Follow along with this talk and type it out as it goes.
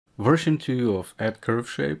Version 2 of Add Curve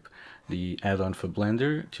Shape, the add-on for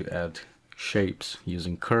Blender to add shapes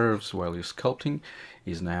using curves while you're sculpting,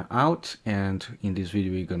 is now out, and in this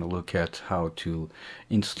video we're going to look at how to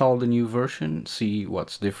install the new version, see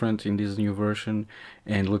what's different in this new version,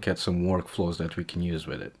 and look at some workflows that we can use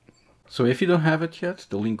with it. So if you don't have it yet,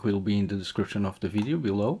 the link will be in the description of the video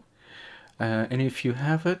below. And if you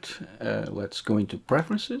have it, let's go into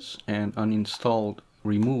Preferences and uninstall,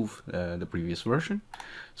 remove the previous version.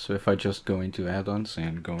 So if I just go into Add-ons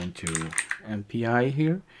and go into MPI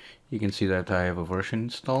here, you can see that I have a version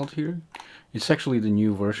installed here. It's actually the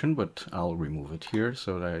new version, but I'll remove it here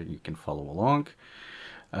so that you can follow along.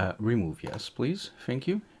 Remove, yes, please. Thank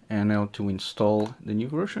you. And now to install the new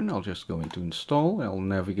version, I'll just go into Install. I'll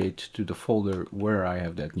navigate to the folder where I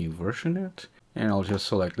have that new version at. And I'll just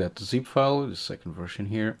select that zip file, the second version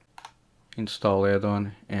here. Install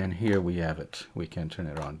add-on, and here we have it. We can turn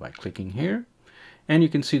it on by clicking here. And you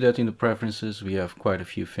can see that in the preferences we have quite a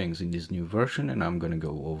few things in this new version, and I'm going to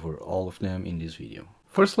go over all of them in this video.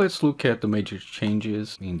 First, let's look at the major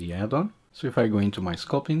changes in the add-on. So if I go into my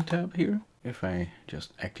sculpting tab here, if I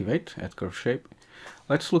just activate Add Curve Shape,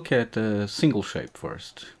 let's look at a single shape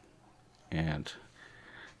first. And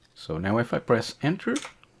so now if I press enter,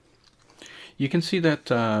 you can see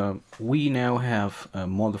that we now have a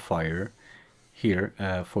modifier here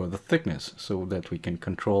for the thickness, so that we can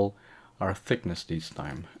control our thickness this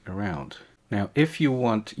time around. Now if you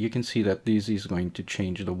want, you can see that this is going to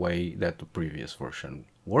change the way that the previous version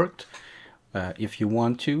worked. If you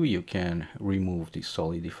want to, you can remove the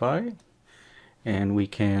solidify, and we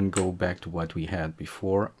can go back to what we had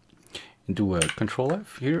before. Do a Control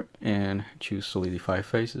F here and choose solidify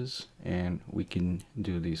faces, and we can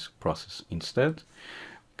do this process instead.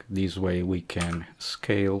 This way we can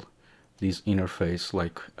scale this interface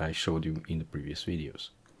like I showed you in the previous videos.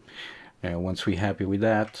 Now once we're happy with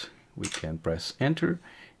that, we can press enter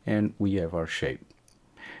and we have our shape.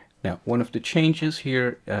 Now one of the changes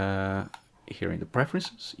here here in the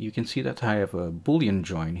preferences, you can see that I have a Boolean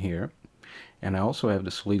Join here. And I also have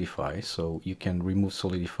the solidify, so you can remove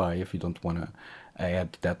solidify if you don't want to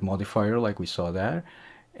add that modifier like we saw there.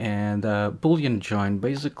 And Boolean join,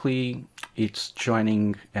 basically it's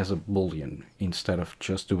joining as a Boolean instead of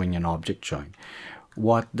just doing an object join.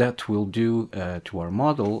 What that will do to our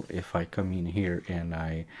model, if I come in here and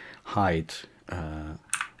I hide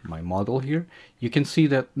my model here, you can see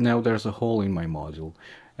that now there's a hole in my model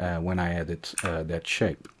when I added that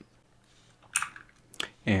shape.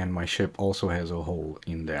 And my shape also has a hole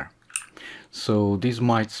in there. So this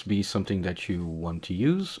might be something that you want to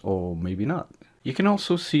use, or maybe not. You can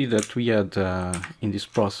also see that we had in this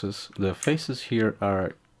process, the faces here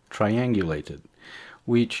are triangulated,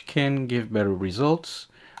 which can give better results.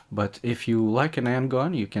 But if you like an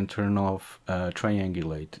handgun, you can turn off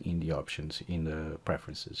triangulate in the options in the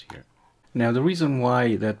preferences here. Now the reason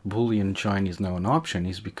why that Boolean join is now an option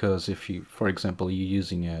is because if you, for example, you're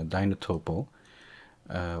using a Dynatopo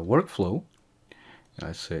workflow,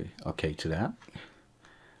 I say okay to that,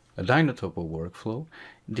 a Dynatopo workflow,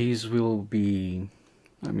 these will be,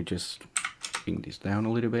 let me just bring this down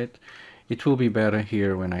a little bit, it will be better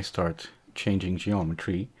here when I start changing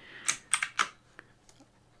geometry,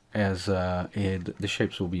 as the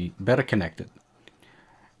shapes will be better connected.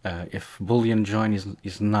 If Boolean join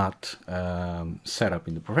is not set up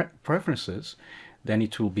in the preferences, then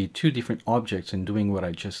it will be two different objects, and doing what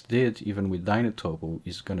I just did, even with Dynatopo,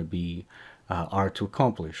 is going to be hard to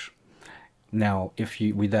accomplish. Now, if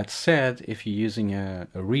you, with that said, if you're using a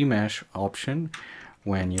remesh option,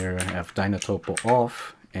 when you have Dynatopo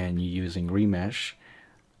off and you're using remesh,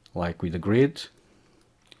 like with the grid,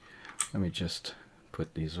 let me just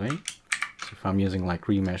put this way. So if I'm using like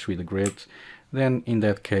remesh with the grid, then in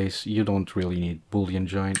that case, you don't really need Boolean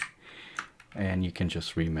join, and you can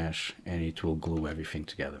just remesh and it will glue everything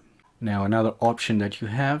together. Now another option that you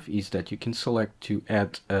have is that you can select to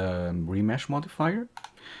add a remesh modifier,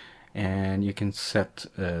 and you can set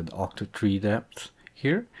the octa tree depth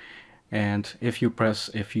here, and if you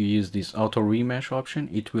use this auto remesh option,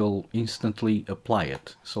 it will instantly apply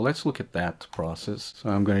it. So let's look at that process. So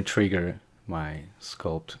I'm going to trigger my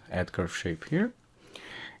sculpt add curve shape here,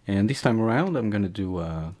 and this time around I'm going to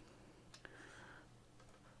do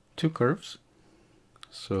two curves.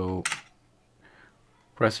 So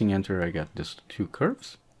pressing enter, I got these two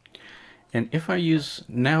curves. And if I use,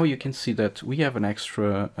 now you can see that we have an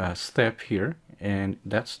extra step here, and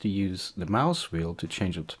that's to use the mouse wheel to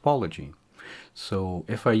change the topology. So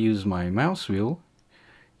if I use my mouse wheel,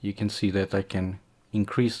 you can see that I can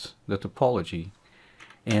increase the topology.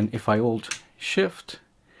 And if I hold shift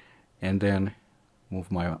and then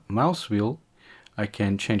move my mouse wheel, I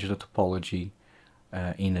can change the topology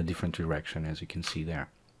in a different direction, as you can see there.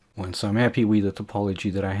 Once I'm happy with the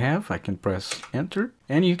topology that I have, I can press enter,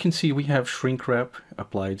 and you can see we have shrink wrap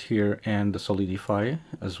applied here and the solidify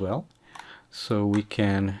as well. So we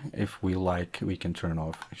can, if we like, we can turn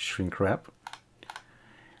off shrink wrap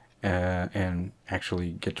and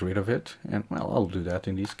actually get rid of it. And well, I'll do that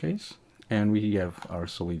in this case. And we have our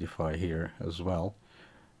solidify here as well,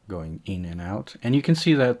 going in and out. And you can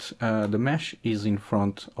see that the mesh is in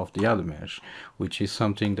front of the other mesh, which is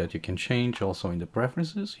something that you can change also in the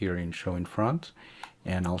preferences here in show in front.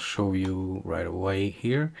 And I'll show you right away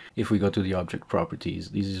here. If we go to the object properties,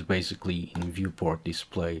 this is basically in viewport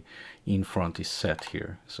display, in front is set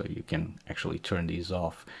here. So you can actually turn these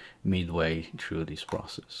off midway through this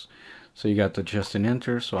process. So you got adjust and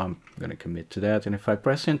enter, so I'm going to commit to that. And if I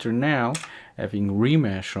press enter now, having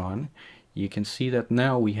remesh on, you can see that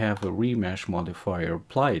now we have a remesh modifier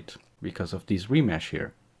applied because of this remesh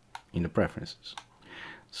here in the preferences.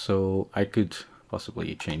 So I could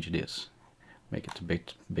possibly change this, make it a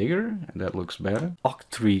bit bigger, and that looks better.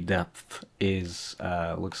 Oct3 depth is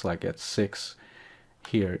looks like at 6.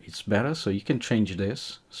 Here it's better, so you can change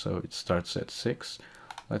this so it starts at 6.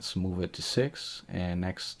 Let's move it to 6, and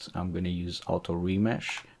next I'm going to use auto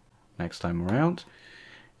remesh next time around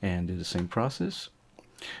and do the same process.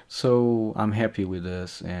 So I'm happy with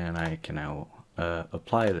this, and I can now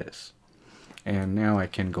apply this. And now I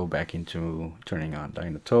can go back into turning on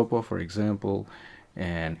Dynotopo, for example,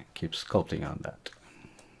 and keep sculpting on that.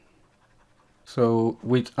 So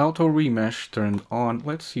with auto remesh turned on,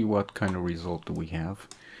 let's see what kind of result do we have.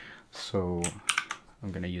 So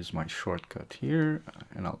I'm going to use my shortcut here,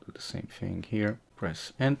 and I'll do the same thing here.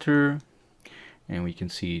 Press enter, and we can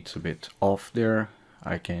see it's a bit off there.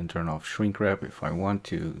 I can turn off shrink wrap if I want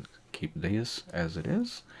to keep this as it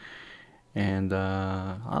is. And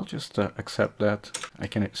I'll just accept that. I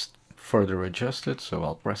can further adjust it, so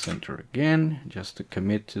I'll press enter again just to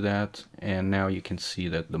commit to that. And now you can see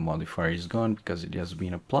that the modifier is gone because it has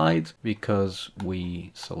been applied because we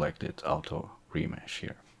selected auto remesh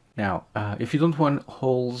here. Now, if you don't want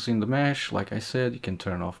holes in the mesh, like I said, you can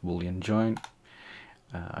turn off Boolean Join.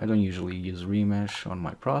 I don't usually use remesh on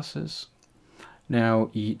my process. Now,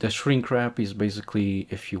 the shrink wrap is basically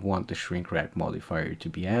if you want the shrink wrap modifier to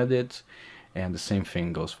be added, and the same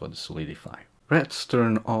thing goes for the solidify. Let's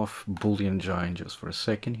turn off Boolean Join just for a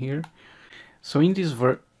second here. So in this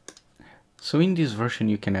version,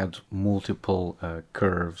 you can add multiple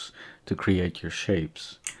curves to create your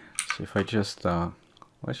shapes. So if I just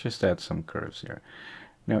let's just add some curves here.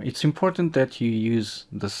 Now, it's important that you use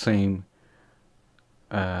the same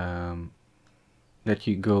that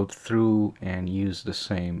you go through and use the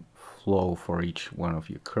same flow for each one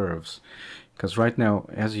of your curves, because right now,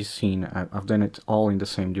 as you've seen, I've done it all in the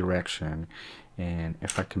same direction. And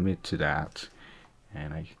if I commit to that,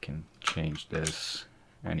 and I can change this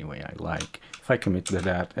any way I like, if I commit to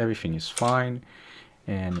that, everything is fine,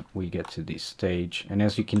 and we get to this stage. And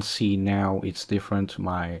as you can see now, it's different.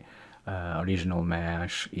 My original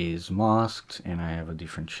mesh is masked, and I have a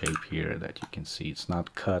different shape here that you can see. It's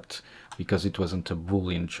not cut because it wasn't a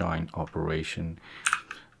Boolean join operation,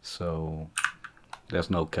 so there's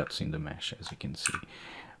no cuts in the mesh, as you can see.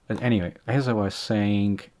 But anyway, as I was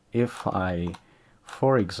saying, if I,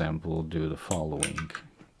 for example, do the following,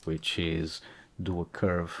 which is do a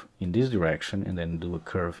curve in this direction and then do a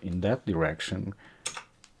curve in that direction,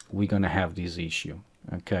 we're gonna have this issue.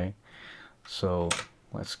 Okay, so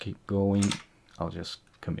let's keep going. I'll just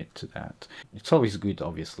commit to that. It's always good,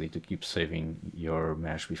 obviously, to keep saving your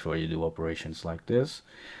mesh before you do operations like this.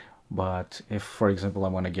 But if, for example, I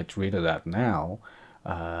want to get rid of that now,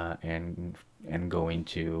 and go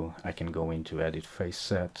into, I can go into Edit Face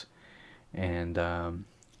Set and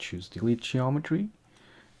choose Delete Geometry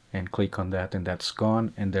and click on that, and that's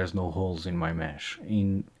gone, and there's no holes in my mesh.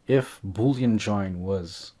 If Boolean Join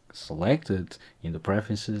was selected in the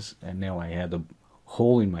preferences, and now I had a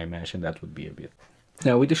hole in my mesh, and that would be a bit.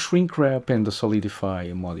 Now with the shrink wrap and the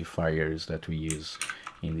solidify modifiers that we use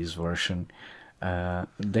in this version,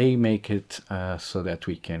 they make it so that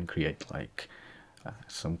we can create like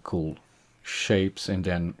some cool shapes and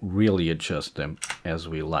then really adjust them as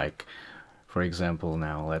we like. For example,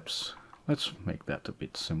 now let's make that a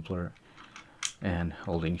bit simpler, and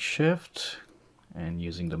holding shift and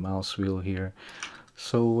using the mouse wheel here.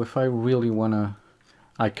 So if I really wanna,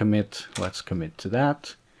 let's commit to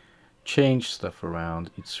that, change stuff around.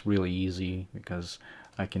 It's really easy because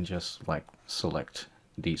I can just like select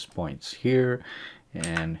these points here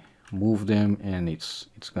and move them, and it's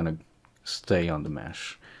gonna stay on the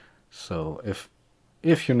mesh. So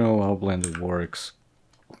if you know how Blender works,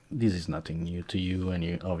 this is nothing new to you,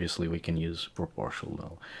 and obviously we can use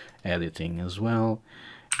proportional editing as well,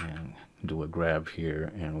 and do a grab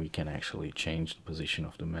here, and we can actually change the position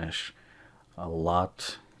of the mesh a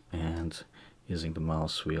lot, and using the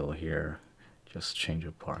mouse wheel here, just change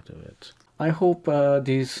a part of it. I hope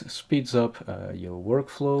this speeds up your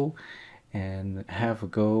workflow, and have a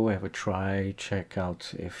go, have a try, check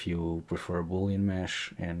out if you prefer Boolean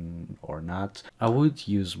mesh and or not. I would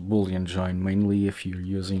use Boolean Join mainly if you're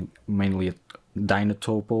using mainly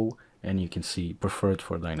Dynatopo, and you can see preferred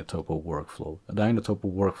for Dynatopo workflow. A Dynatopo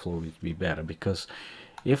workflow would be better, because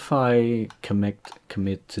if I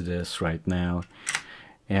commit to this right now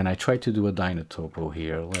and I try to do a Dynatopo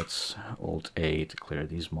here, let's Alt-A to clear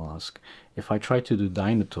these masks. If I try to do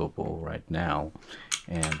Dynatopo right now,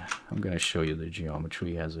 and I'm going to show you the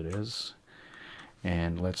geometry as it is,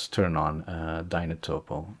 and let's turn on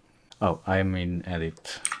Dynatopo. Oh, I'm in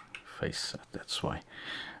edit face set, that's why.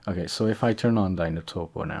 Okay, so if I turn on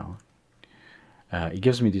Dynatopo now, it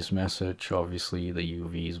gives me this message. Obviously the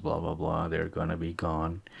UVs blah blah blah, they're gonna be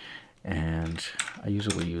gone, and I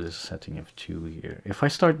usually use a setting of 2 here. If I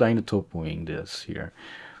start Dynatopoing this here,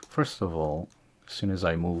 first of all, as soon as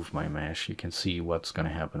I move my mesh, you can see what's going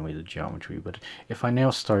to happen with the geometry. But if I now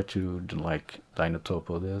start to like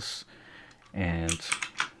Dynatopo this, and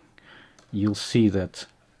you'll see that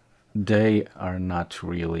they are not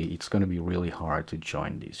really, it's going to be really hard to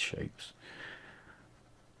join these shapes.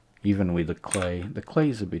 Even with the clay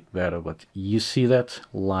is a bit better, but you see that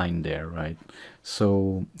line there, right?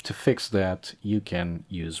 So to fix that, you can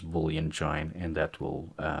use Boolean Join, and that will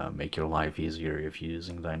make your life easier if you're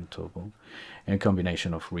using Dynatopo. And a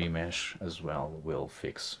combination of remesh as well will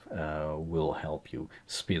help you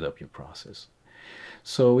speed up your process.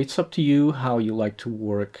 So it's up to you how you like to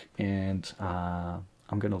work, and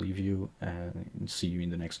I'm gonna leave you and see you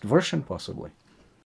in the next version possibly.